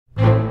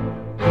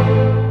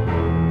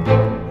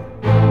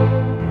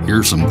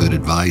Here's some good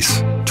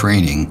advice.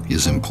 Training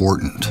is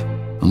important.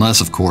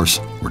 Unless, of course,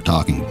 we're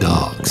talking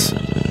dogs.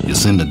 You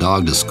send a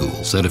dog to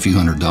school, set a few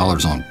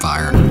 $100s on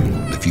fire,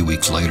 and a few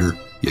weeks later,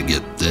 you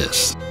get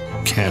this.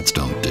 Cats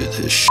don't do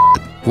this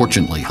shit.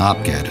 Fortunately,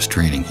 HopCat is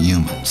training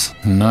humans.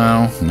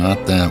 No,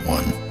 not that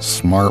one.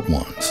 Smart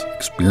ones.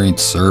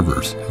 Experienced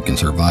servers who can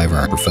survive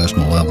our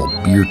professional level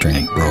beer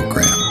training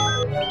program.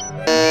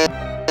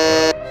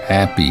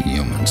 Happy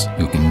humans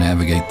who can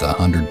navigate the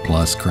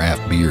 100+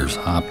 craft beers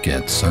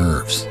HopCat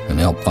serves and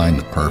help find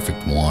the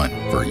perfect one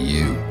for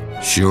you.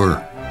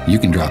 Sure, you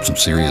can drop some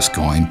serious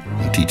coin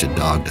and teach a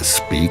dog to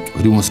speak,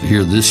 but who wants to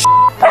hear this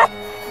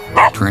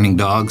shit? Training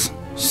dogs?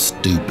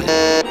 Stupid.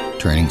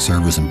 Training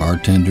servers and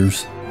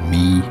bartenders?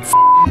 Me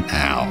f***ing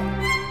out.